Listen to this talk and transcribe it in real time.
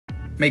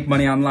Make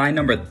money online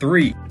number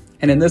 3.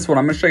 And in this one,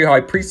 I'm gonna show you how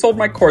I pre-sold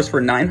my course for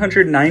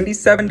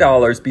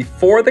 $997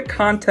 before the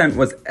content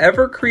was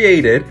ever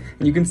created.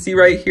 And you can see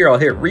right here, I'll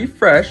hit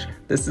refresh.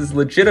 This is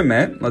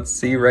legitimate. Let's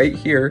see right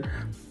here.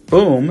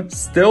 Boom,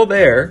 still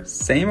there,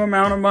 same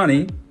amount of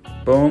money.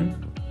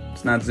 Boom,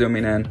 it's not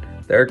zooming in.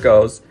 There it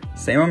goes,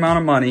 same amount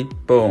of money,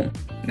 boom.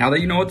 Now that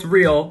you know it's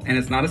real and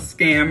it's not a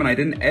scam and I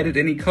didn't edit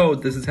any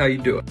code, this is how you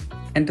do it.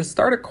 And to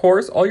start a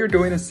course, all you're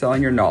doing is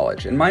selling your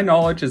knowledge. And my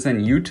knowledge is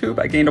in YouTube.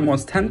 I gained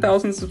almost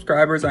 10,000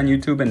 subscribers on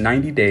YouTube in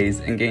 90 days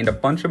and gained a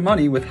bunch of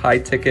money with high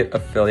ticket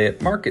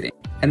affiliate marketing.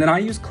 And then I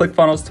use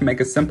ClickFunnels to make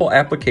a simple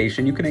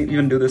application. You can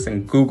even do this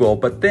in Google,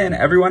 but then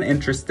everyone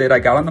interested, I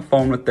got on the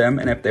phone with them,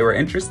 and if they were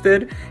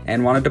interested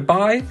and wanted to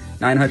buy,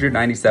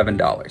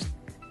 $997.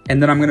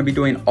 And then I'm gonna be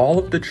doing all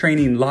of the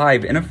training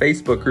live in a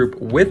Facebook group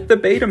with the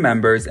beta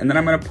members, and then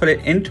I'm gonna put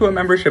it into a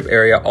membership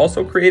area,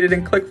 also created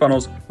in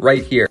ClickFunnels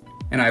right here.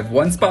 And I have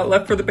one spot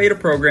left for the beta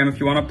program. If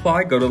you wanna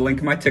apply, go to the link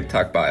in my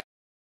TikTok bio.